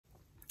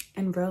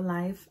In real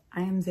life,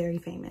 I am very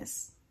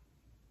famous.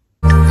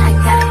 I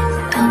got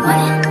it, I want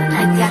it,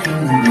 I got it, I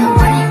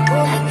want it,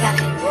 I got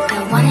it, I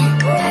want it,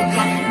 I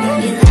got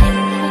it, you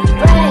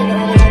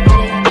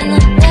like, in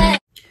the bed.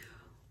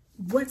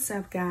 What's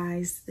up,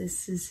 guys?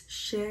 This is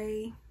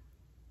Shay.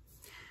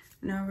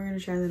 No, we're gonna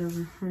try that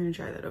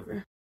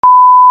over.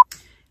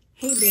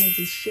 Hey babes,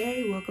 it's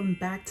Shay. Welcome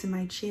back to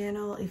my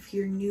channel. If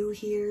you're new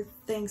here,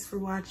 thanks for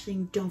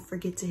watching. Don't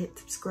forget to hit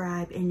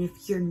subscribe, and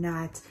if you're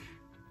not,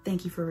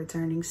 thank you for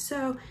returning.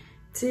 So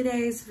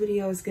today's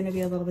video is going to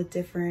be a little bit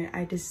different.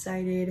 I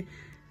decided,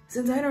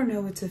 since I don't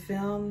know what to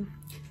film,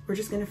 we're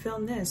just going to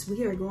film this.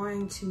 We are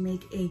going to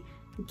make a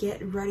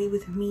get ready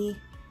with me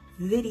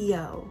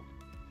video.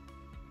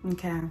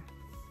 Okay.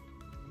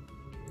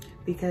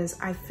 Because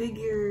I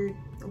figured,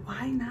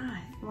 why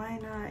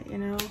not, you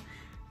know?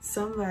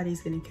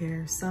 Somebody's going to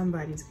care.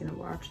 Somebody's going to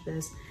watch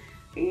this.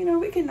 You know,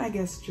 we can, I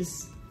guess,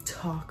 just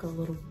talk a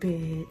little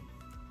bit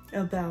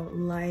about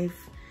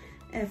life,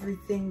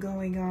 everything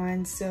going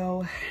on.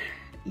 So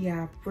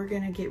yeah, we're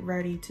gonna get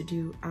ready to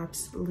do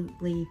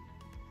absolutely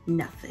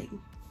nothing.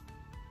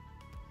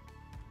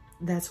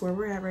 That's where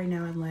we're at right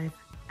now in life.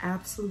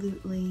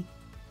 Absolutely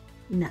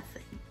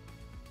nothing.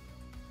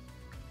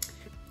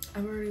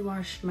 I've already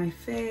washed my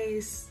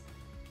face.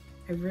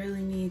 I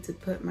really need to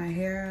put my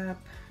hair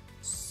up,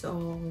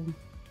 so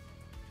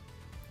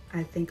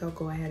I think I'll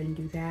go ahead and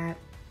do that.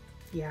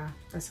 Yeah,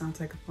 that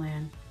sounds like a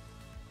plan.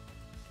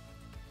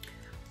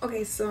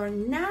 Okay, so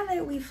now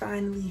that we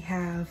finally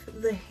have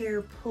the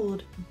hair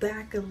pulled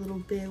back a little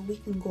bit, we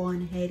can go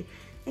on ahead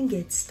and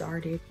get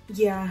started.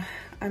 Yeah,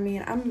 I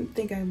mean, I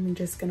think I'm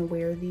just gonna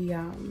wear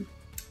the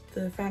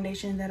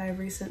foundation that I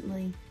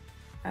recently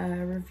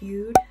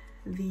reviewed,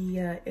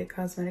 the It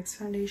Cosmetics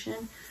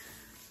foundation.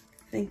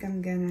 I think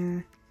I'm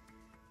gonna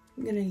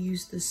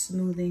use the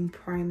smoothing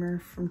primer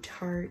from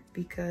Tarte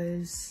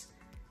because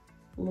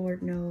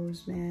Lord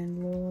knows,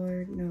 man,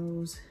 Lord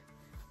knows.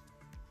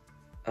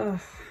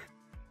 Ugh.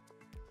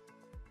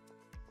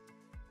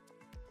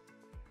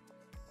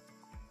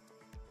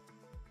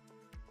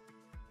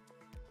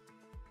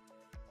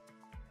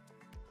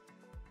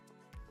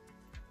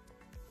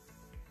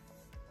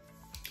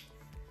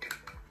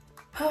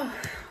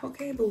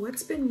 Okay, but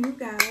what's been new,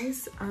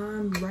 guys?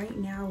 Right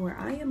now where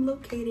I am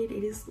located,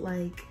 it is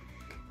like,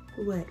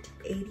 what,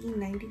 80,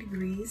 90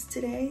 degrees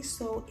today,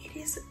 so it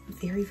is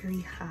very,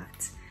 very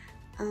hot.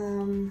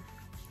 And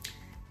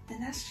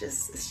that's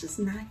just, it's just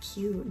not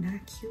cute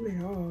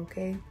at all,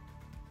 okay?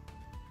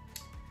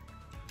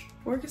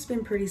 Work has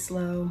been pretty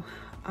slow.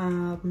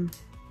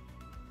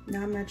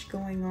 Not much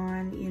going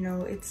on, you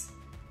know. It's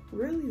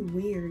really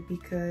weird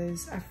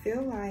because I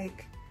feel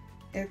like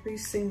every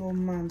single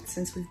month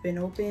since we've been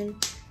open,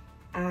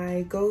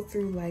 I go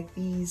through like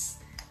these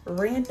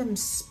random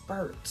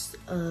spurts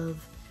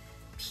of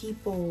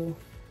people,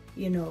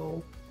 you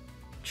know,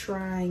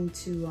 trying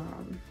to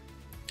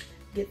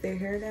get their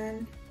hair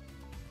done.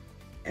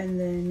 And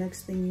then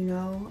next thing you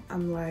know,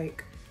 I'm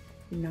like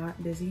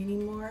not busy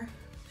anymore.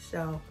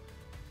 So,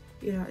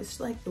 you know, it's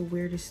like the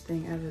weirdest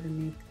thing ever to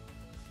me.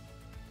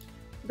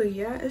 But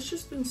yeah, it's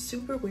just been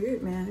super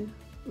weird, man.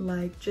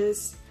 Like,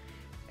 just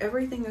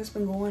everything that's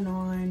been going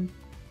on,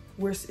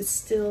 where it's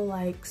still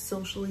like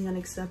socially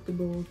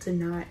unacceptable to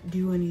not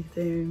do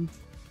anything,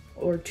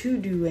 or to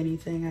do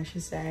anything, I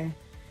should say.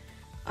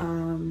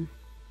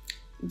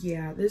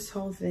 Yeah, this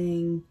whole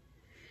thing,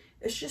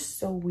 it's just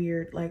so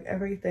weird. Like,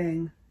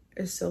 everything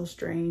is so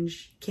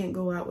strange. Can't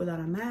go out without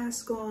a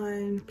mask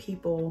on.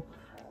 People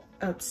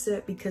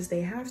upset because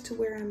they have to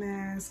wear a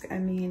mask. I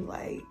mean,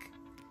 like,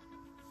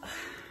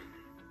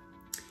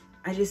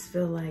 I just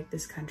feel like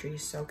this country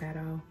is so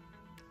ghetto.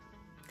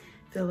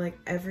 Feel like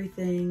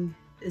everything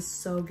is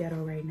so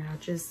ghetto right now.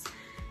 Just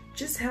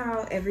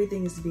how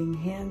everything is being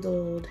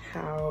handled,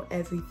 how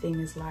everything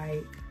is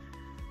like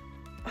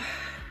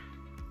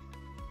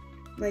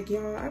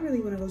y'all, I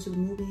really want to go to the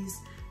movies,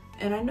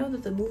 and I know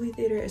that the movie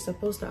theater is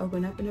supposed to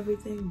open up and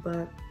everything,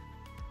 but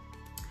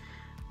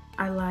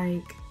I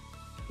like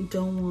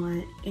don't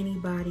want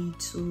anybody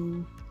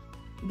to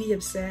be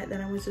upset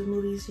that I went to the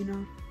movies, you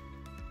know,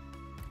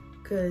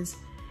 because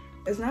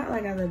it's not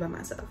like I live by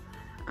myself.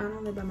 I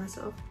don't live by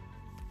myself.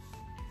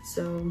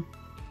 So,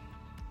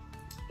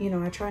 you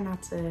know, I try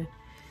not to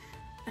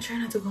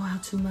go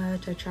out too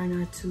much. I try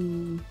not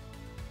to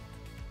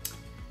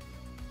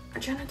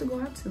go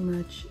out too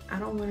much. I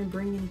don't want to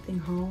bring anything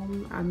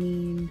home. I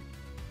mean,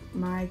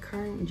 my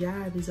current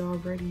job is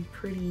already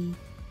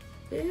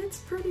it's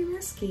pretty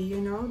risky, you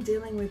know,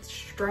 dealing with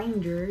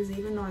strangers.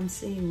 Even though I'm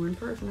seeing one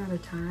person at a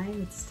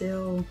time, it's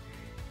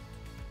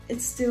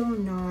still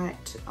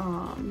not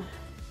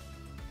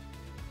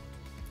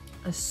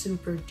a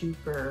super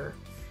duper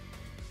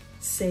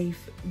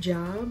safe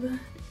job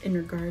in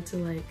regard to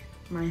like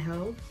my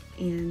health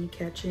and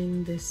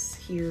catching this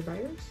here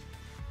virus.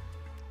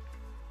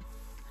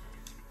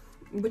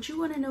 But you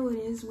want to know what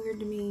is weird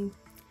to me?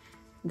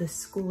 The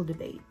school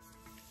debate.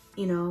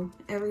 You know,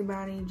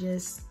 everybody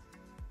just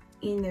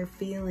in their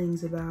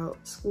feelings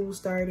about school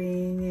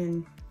starting,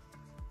 and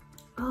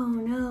oh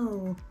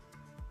no,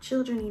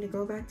 children need to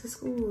go back to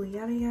school,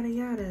 yada, yada,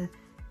 yada.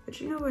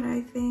 But you know what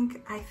I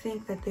think? I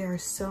think that there are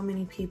so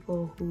many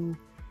people who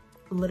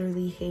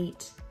literally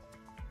hate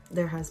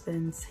their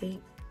husbands,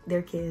 hate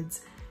their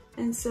kids.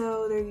 And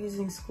so they're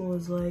using school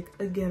as like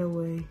a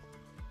getaway,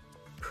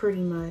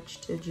 pretty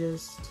much, to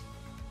just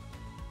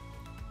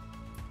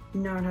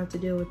not have to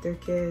deal with their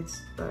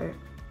kids. But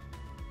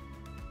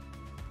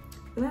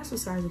that's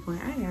besides the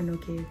point. I ain't got no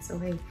kids, so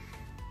hey,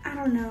 I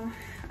don't know.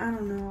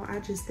 I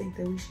just think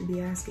that we should be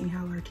asking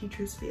how our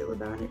teachers feel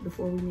about it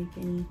before we make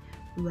any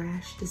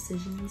rash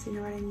decisions, you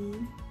know what I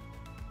mean?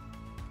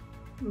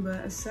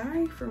 But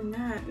aside from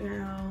that, you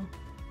know,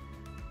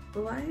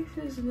 life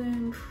has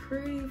been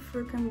pretty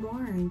freaking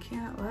boring,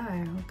 can't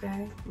lie,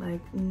 okay?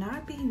 Like,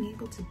 not being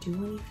able to do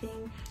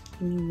anything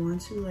and you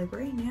want to, like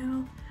right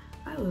now,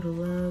 I would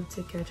love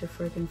to catch a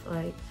freaking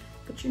flight.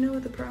 But you know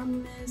what the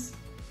problem is?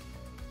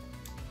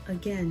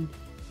 Again,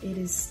 it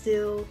is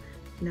still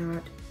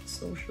not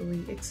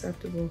socially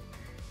acceptable.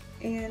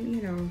 And,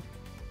 you know,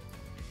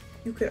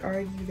 you could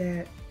argue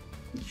that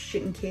you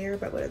shouldn't care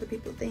about what other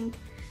people think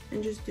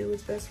and just do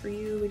what's best for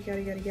you,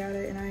 yada, yada,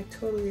 yada. And I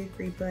totally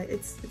agree, but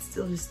it's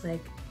still just like,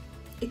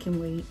 it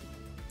can wait,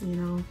 you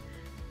know?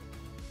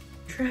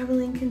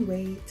 Traveling can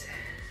wait.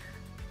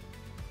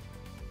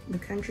 The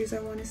countries I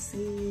want to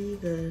see,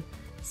 the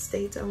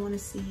states I want to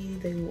see,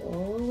 they will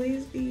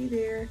always be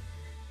there,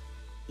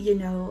 you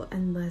know,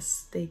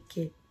 unless they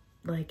get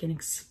like an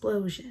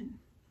explosion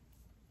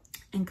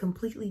and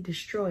completely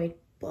destroyed.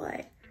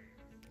 But,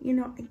 you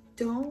know, I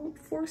don't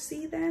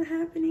foresee that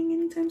happening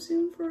anytime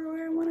soon for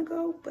where I want to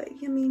go. But,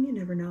 I mean, you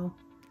never know.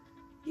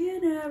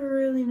 You never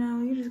really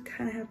know. You just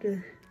kind of have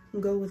to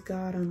go with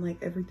God on like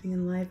everything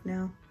in life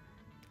now.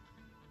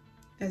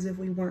 As if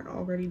we weren't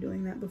already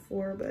doing that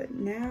before. But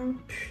now,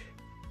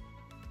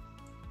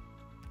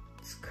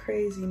 it's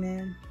crazy,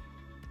 man.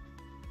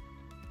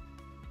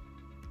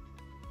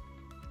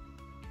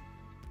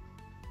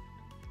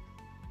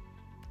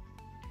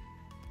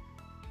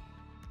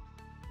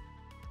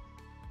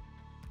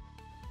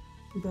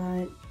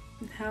 But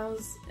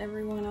how's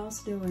everyone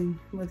else doing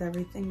with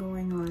everything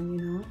going on,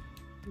 you know?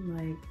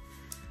 Like,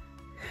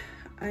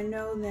 I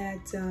know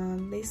that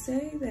they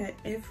say that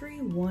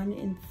every 1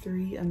 in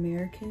 3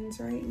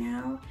 Americans right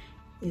now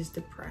is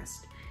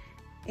depressed.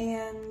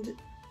 And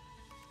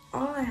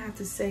all I have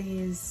to say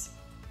is,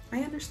 I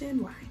understand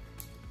why.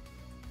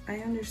 I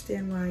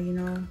understand why, you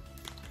know?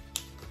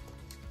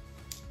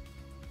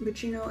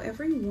 But you know,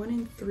 every 1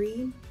 in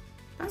 3,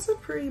 that's a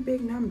pretty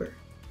big number.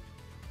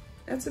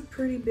 That's a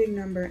pretty big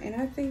number, and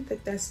I think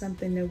that that's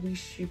something that we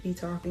should be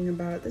talking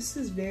about. That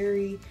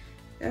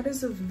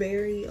is a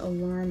very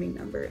alarming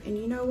number. And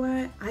you know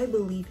what? I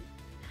believe it.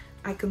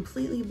 I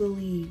completely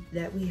believe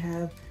that we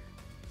have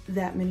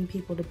that many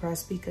people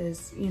depressed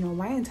because, you know,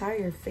 my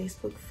entire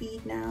Facebook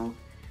feed now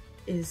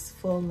is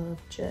full of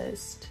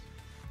just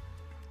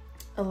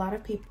a lot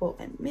of people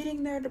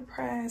admitting they're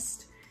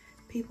depressed,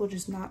 people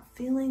just not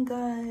feeling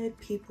good,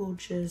 people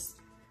just,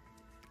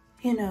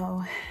 you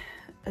know,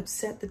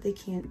 upset that they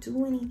can't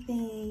do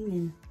anything.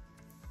 And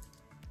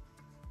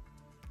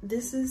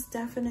this is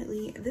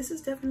definitely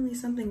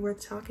something worth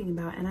talking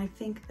about, and I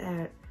think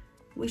that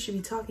we should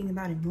be talking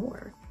about it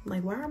more.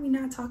 Like, why are we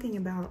not talking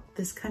about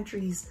this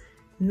country's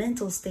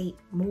mental state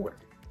more,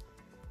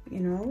 you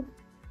know?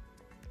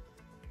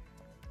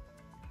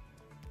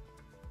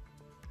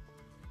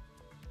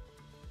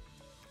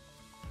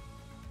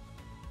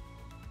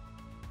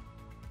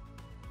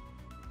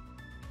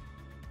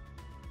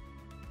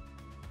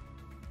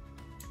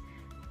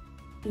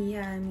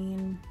 Yeah, I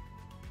mean,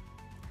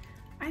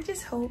 I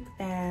just hope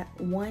that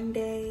one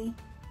day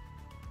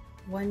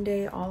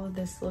all of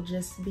this will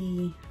just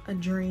be a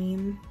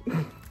dream.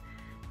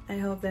 I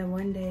hope that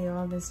one day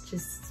all this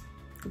just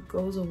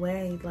goes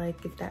away.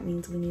 Like, if that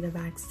means we need a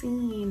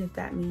vaccine, if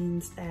that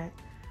means that,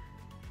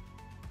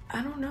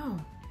 I don't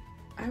know.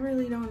 I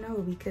really don't know,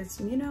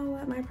 because you know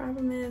what my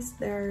problem is?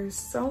 There's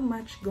so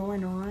much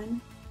going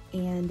on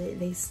and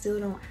they still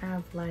don't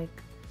have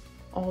like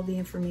all the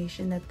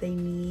information that they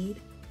need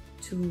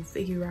to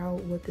figure out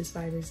what this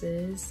virus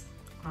is,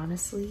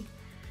 honestly.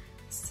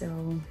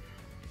 So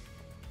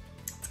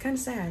it's kind of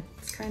sad.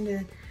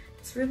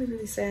 It's really,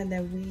 really sad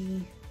that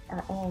we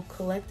are all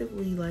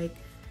collectively, like,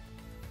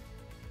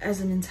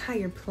 as an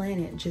entire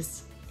planet,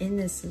 just in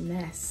this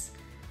mess.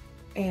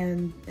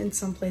 And in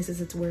some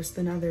places it's worse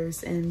than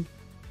others. And,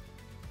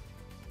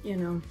 you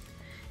know,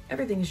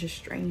 everything is just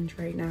strange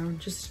right now,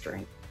 just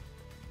strange.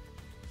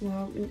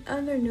 Well, in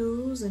other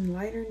news and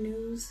lighter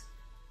news,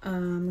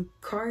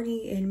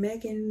 Cardi and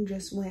Megan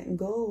just went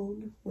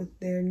gold with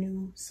their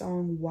new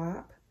song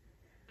WAP.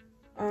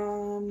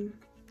 How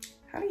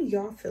do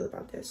y'all feel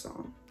about that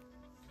song?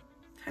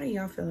 How do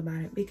y'all feel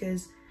about it?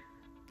 Because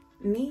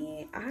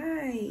me,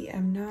 I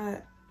am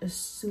not a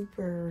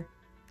super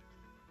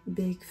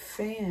big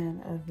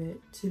fan of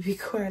it, to be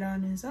quite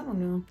honest. I don't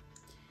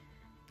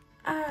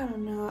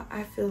know.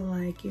 I feel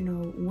like, you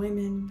know,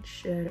 women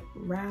should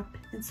rap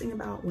and sing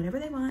about whatever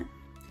they want.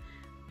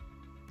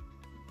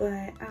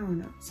 But I don't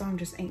know, song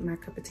just ain't my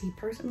cup of tea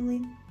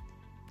personally.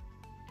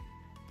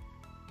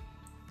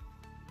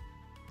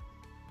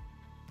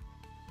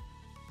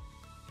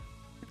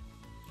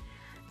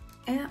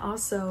 And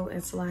also,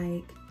 it's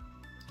like,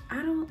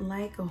 I don't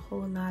like a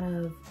whole lot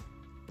of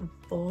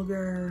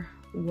vulgar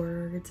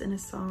words in a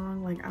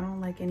song. Like, I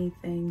don't like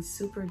anything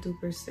super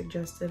duper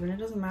suggestive, and it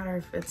doesn't matter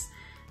if it's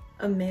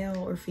a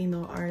male or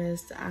female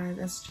artist.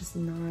 That's just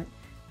not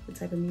the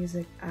type of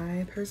music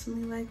I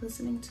personally like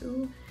listening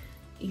to,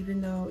 even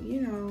though,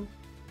 you know,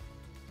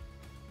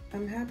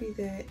 I'm happy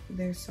that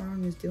their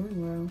song is doing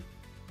well.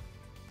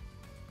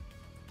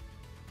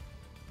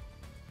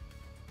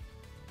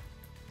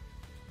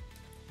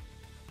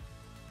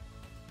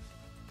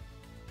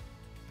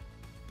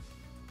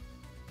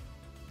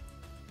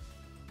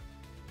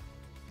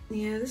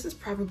 Yeah, this is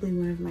probably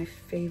one of my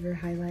favorite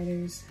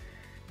highlighters.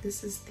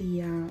 This is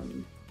the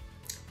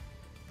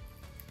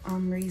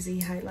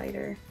Amrezy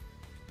highlighter.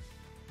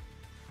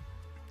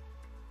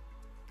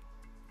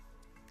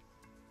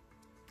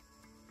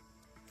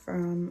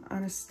 From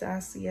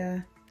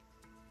Anastasia.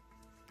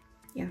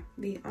 Yeah,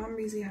 the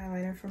Amrezy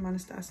highlighter from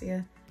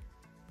Anastasia.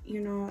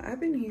 You know,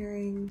 I've been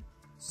hearing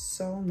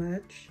so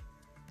much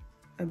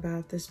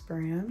about this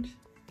brand.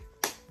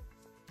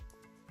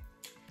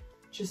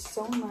 Just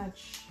so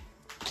much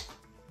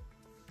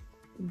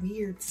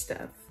weird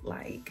stuff,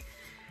 like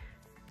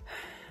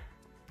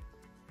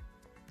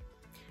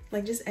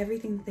just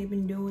everything that they've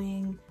been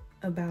doing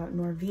about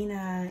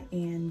Norvina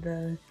and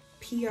the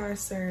PR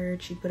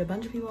surge. She put a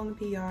bunch of people on the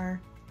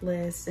PR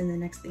list, and the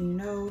next thing you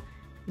know,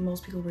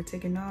 most people were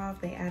taken off.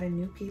 They added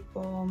new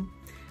people,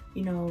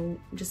 you know,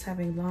 just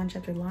having launch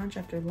after launch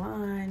after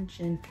launch.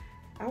 And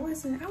I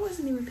wasn't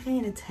even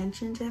paying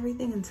attention to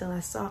everything until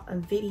I saw a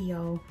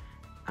video.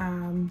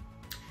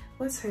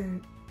 What's her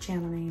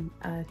channel name?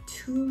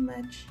 Too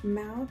Much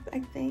Mouth, I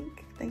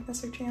think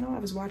that's her channel. I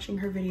was watching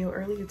her video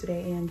earlier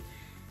today, and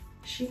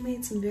she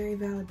made some very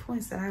valid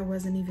points that I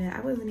wasn't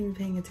even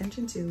paying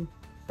attention to.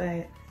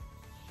 But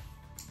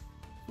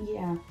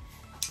yeah,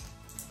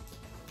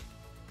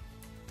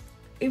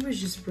 it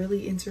was just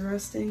really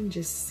interesting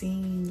just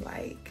seeing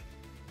like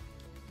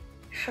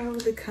how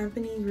the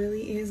company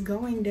really is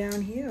going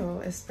downhill,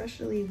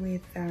 especially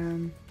with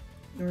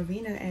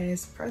Norvina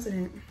as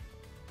president.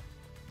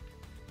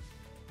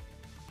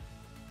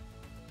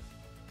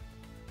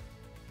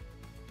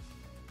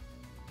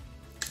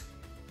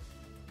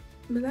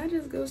 But that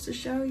just goes to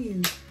show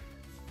you,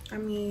 I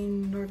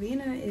mean,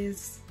 Norvina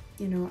is,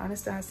 you know,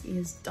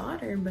 Anastasia's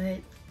daughter, but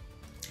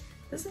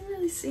doesn't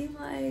really seem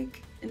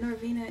like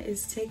Norvina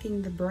is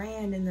taking the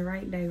brand in the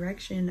right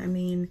direction. I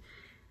mean,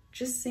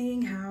 just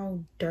seeing how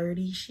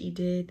dirty she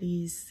did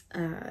these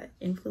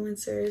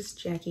influencers,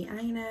 Jackie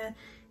Aina,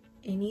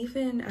 and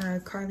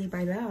even Carly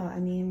Bybel. I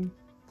mean,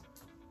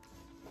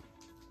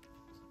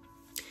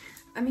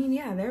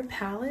 yeah, their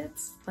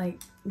palettes, like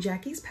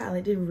Jackie's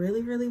palette did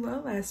really, really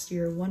well last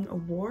year, won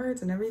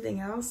awards and everything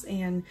else,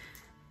 and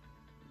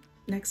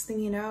next thing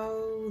you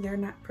know, they're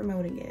not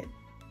promoting it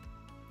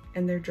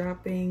and they're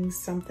dropping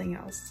something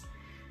else.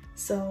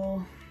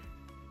 So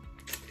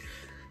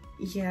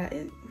yeah,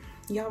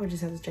 y'all would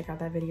just have to check out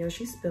that video.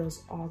 She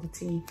spills all the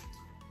tea.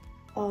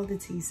 All the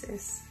tea,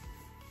 sis.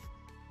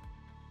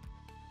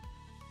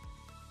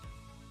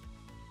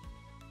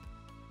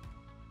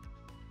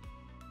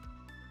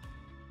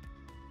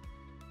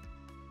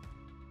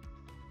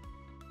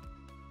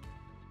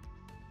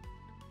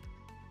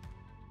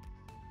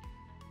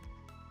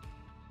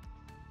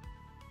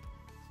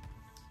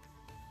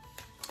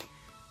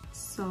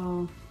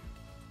 So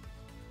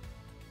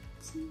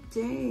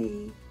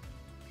today,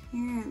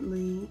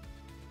 apparently,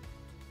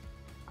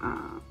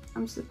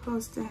 I'm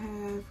supposed to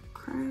have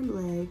crab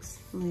legs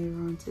later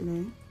on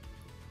today.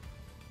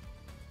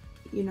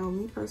 You know,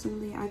 me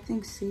personally, I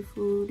think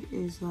seafood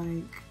is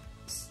like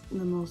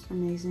the most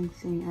amazing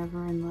thing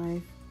ever in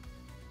life.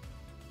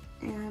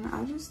 And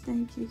I just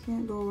think you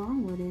can't go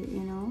wrong with it,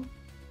 you know?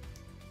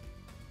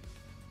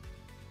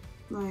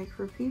 Like,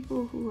 for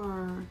people who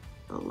are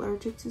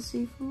allergic to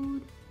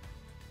seafood,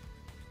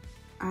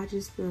 I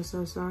just feel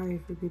so sorry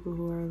for people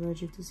who are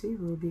allergic to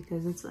seafood,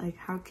 because it's like,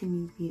 how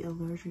can you be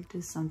allergic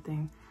to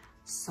something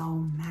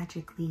so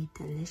magically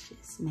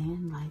delicious,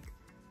 man? Like,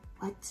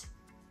 what?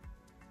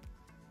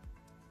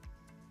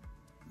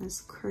 That's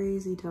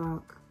crazy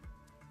talk.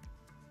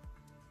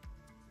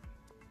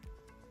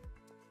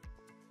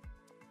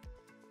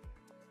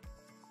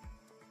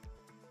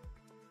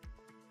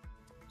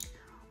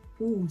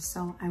 Ooh,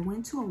 so I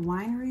went to a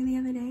winery the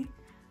other day,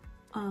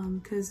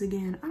 because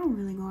again, I don't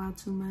really go out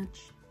too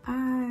much.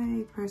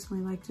 I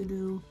personally like to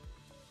do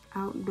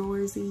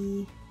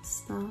outdoorsy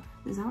stuff.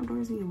 Is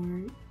outdoorsy a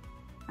word?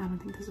 I don't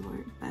think that's a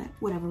word, but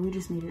whatever, we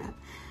just made it up.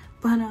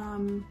 But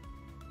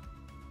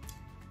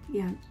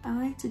yeah, I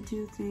like to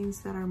do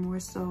things that are more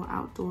so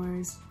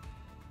outdoors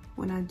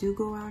when I do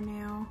go out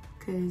now,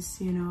 because,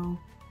 you know,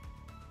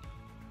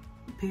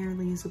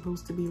 apparently it's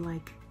supposed to be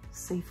like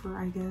safer,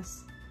 I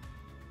guess.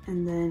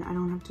 And then I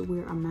don't have to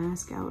wear a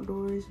mask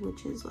outdoors,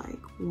 which is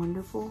like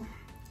wonderful.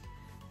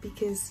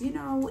 Because, you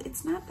know,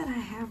 it's not that I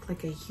have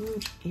like a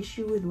huge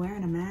issue with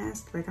wearing a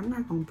mask. Like, I'm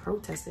not gonna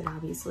protest it,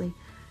 obviously.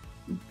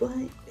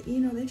 But, you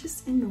know, they're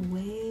just in the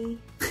way.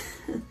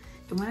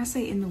 And when I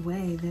say in the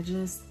way, they're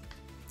just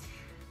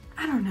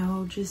I don't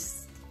know,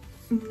 just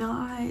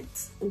not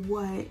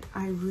what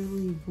I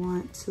really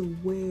want to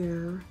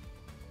wear.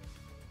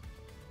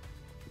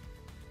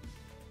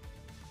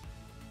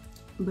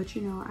 But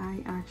you know,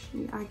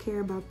 I care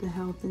about the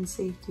health and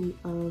safety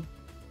of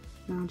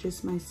not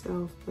just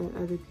myself, but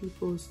other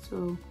people.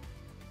 So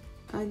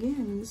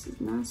again, this is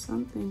not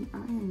something I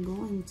am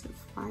going to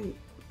fight.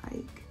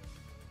 Like,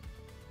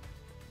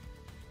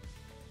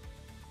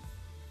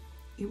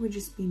 it would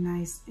just be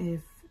nice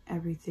if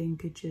everything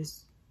could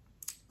just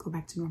go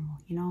back to normal,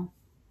 you know?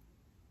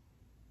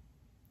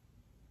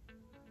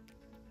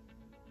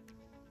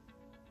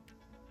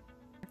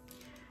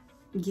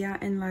 Yeah,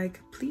 and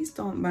like, please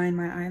don't mind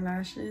my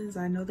eyelashes.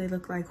 I know they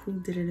look like who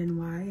did it and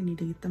why. I need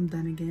to get them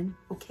done again,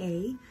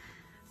 okay?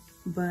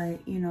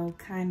 But, you know,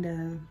 kind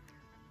of,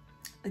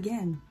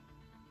 again,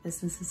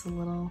 business is a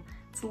little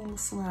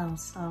slow.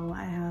 So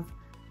I have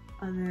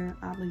other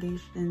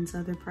obligations,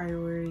 other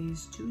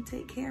priorities to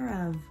take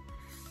care of,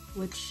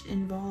 which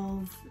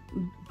involve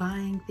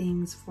buying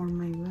things for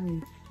my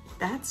room.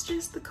 That's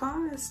just the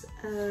cost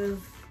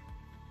of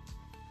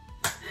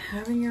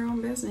having your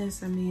own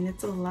business. I mean,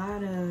 it's a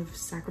lot of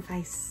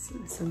sacrifice.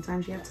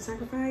 Sometimes you have to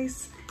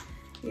sacrifice,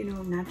 you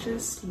know, not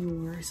just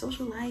your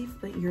social life,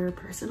 but your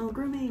personal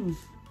grooming.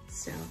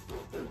 So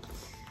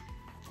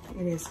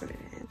it is what it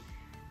is.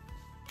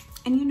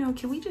 And you know,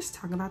 can we just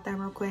talk about that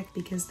real quick?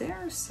 Because there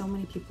are so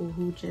many people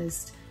who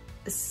just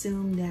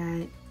assume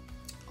that,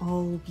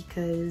 oh,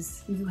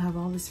 because you have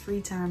all this free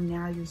time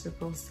now, you're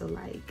supposed to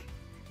like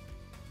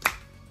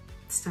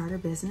start a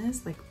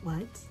business. Like,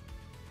 what?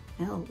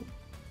 No.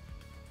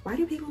 Why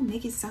do people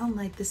make it sound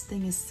like this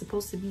thing is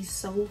supposed to be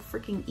so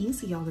freaking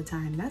easy all the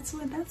time? That's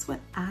what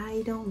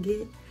I don't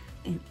get,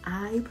 and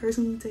I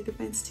personally take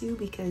offense to,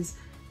 because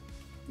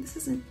this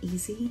isn't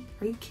easy.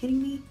 Are you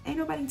kidding me? Ain't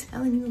nobody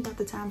telling you about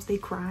the times they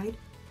cried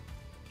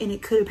and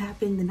it could have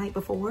happened the night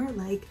before.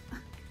 Like,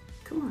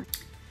 come on.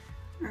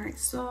 All right,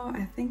 so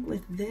I think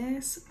with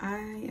this, I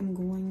am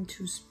going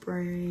to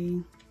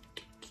spray.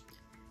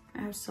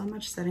 I have so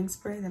much setting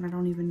spray that I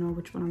don't even know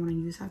which one I want to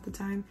use half the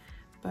time.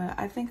 But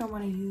I think I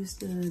want to use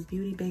the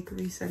Beauty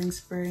Bakerie setting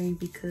spray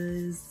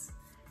because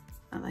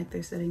I like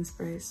their setting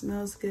spray. It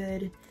smells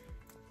good,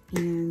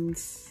 and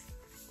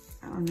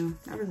I don't know,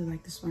 I really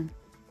like this one.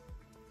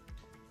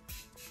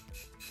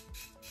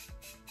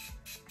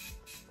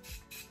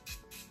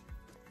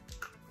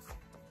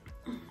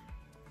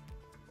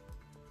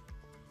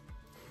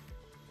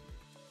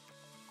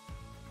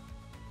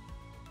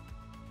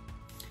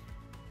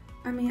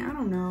 I mean, I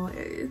don't know,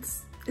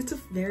 it's a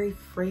very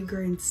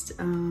fragranced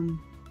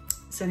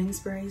setting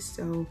spray.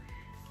 So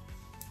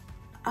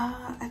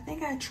I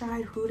think I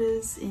tried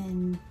HUDA's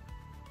in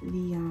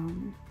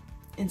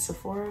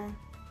Sephora,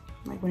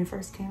 like when it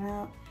first came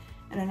out,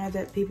 and I know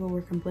that people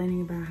were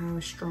complaining about how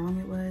strong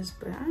it was,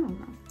 but I don't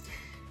know,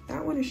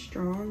 that one is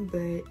strong.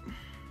 But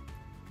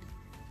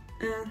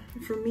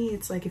for me,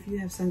 it's like, if you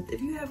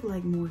have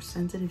like more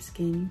sensitive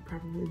skin, you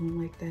probably won't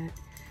like that.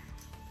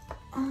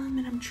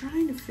 And I'm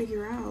trying to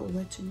figure out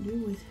what to do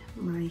with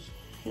my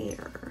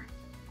hair.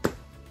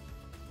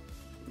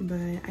 But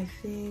I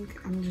think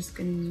I'm just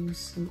gonna use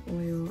some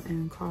oil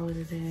and call it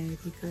a day,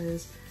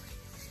 because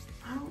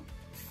I don't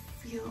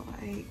feel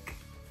like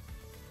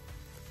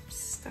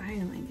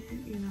styling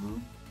it, you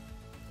know?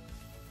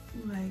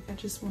 Like, I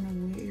just want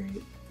to wear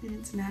it in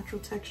its natural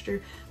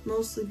texture,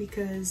 mostly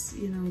because,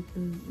 you know,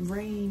 the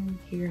rain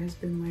here has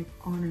been like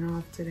on and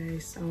off today,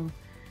 so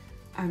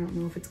I don't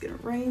know if it's gonna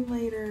rain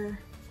later.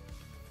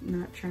 I'm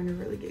not trying to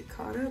really get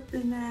caught up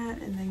in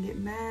that and then get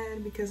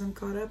mad because I'm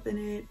caught up in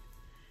it.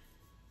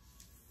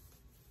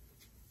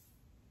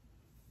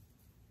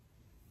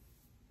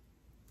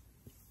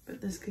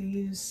 But this could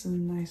use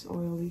some nice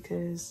oil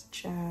because,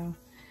 child,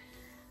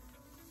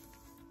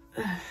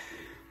 I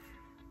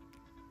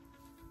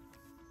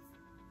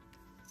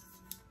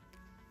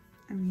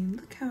mean,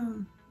 look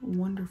how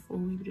wonderful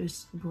we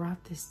just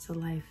brought this to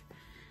life.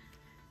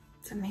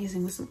 It's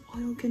amazing what some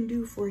oil can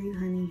do for you,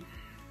 honey.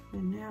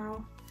 And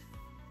now,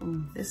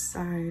 this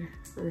side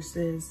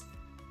versus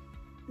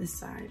this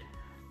side.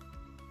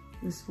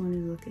 This one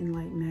is looking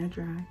like mad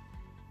dry.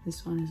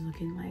 This one is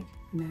looking like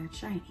mad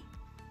shiny.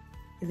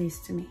 At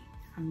least to me.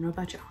 I don't know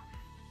about y'all.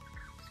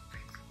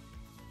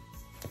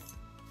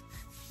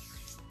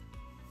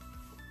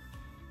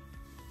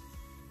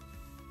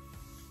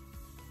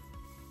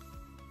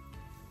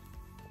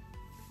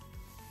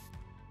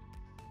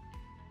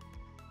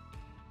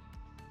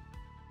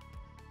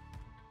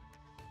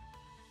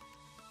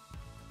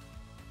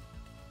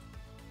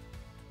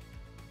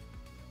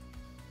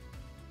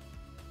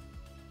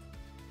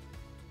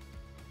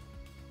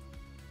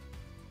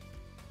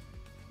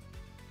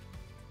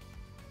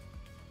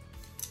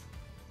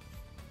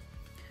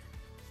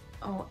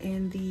 Oh,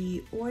 and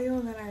the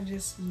oil that I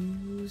just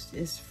used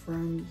is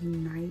from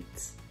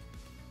Unite.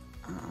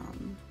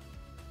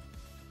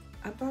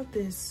 I bought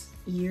this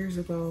years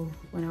ago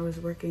when I was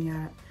working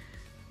at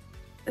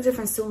a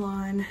different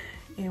salon,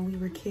 and we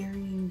were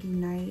carrying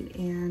Unite,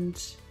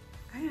 and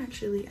I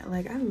actually,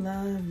 like, I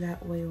love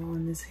that oil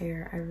on this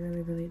hair. I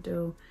really, really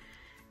do.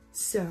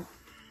 So,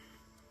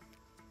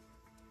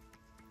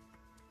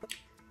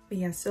 but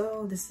yeah,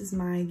 so this is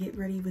my get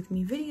ready with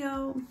me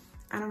video.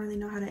 I don't really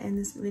know how to end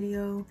this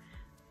video.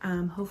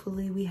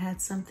 Hopefully we had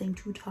something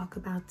to talk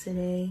about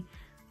today.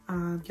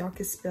 Y'all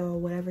can spill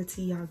whatever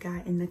tea y'all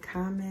got in the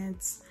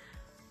comments.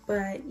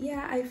 But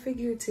yeah, I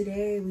figured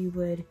today we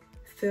would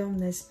film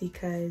this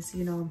because,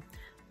 you know,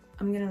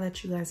 I'm gonna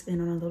let you guys in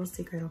on a little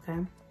secret, okay?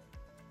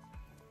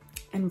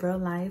 In real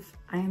life,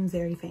 I am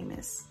very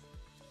famous.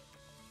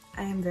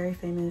 I am very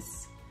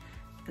famous,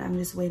 and I'm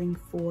just waiting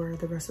for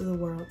the rest of the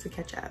world to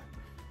catch up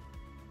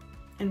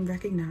and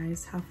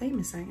recognize how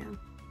famous I am.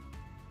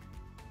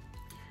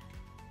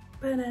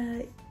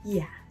 But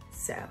yeah,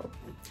 so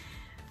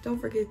don't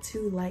forget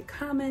to like,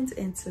 comment,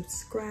 and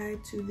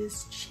subscribe to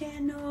this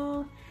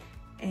channel.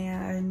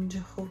 And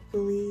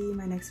hopefully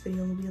my next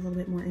video will be a little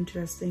bit more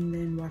interesting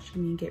than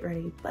watching me get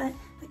ready. But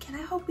again,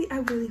 I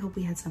really hope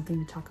we had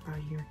something to talk about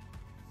here.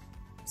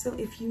 So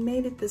if you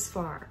made it this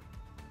far,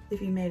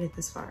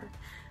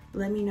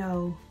 let me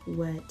know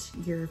what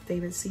your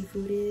favorite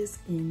seafood is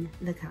in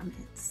the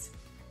comments.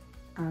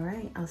 All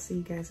right, I'll see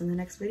you guys in the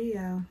next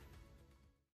video.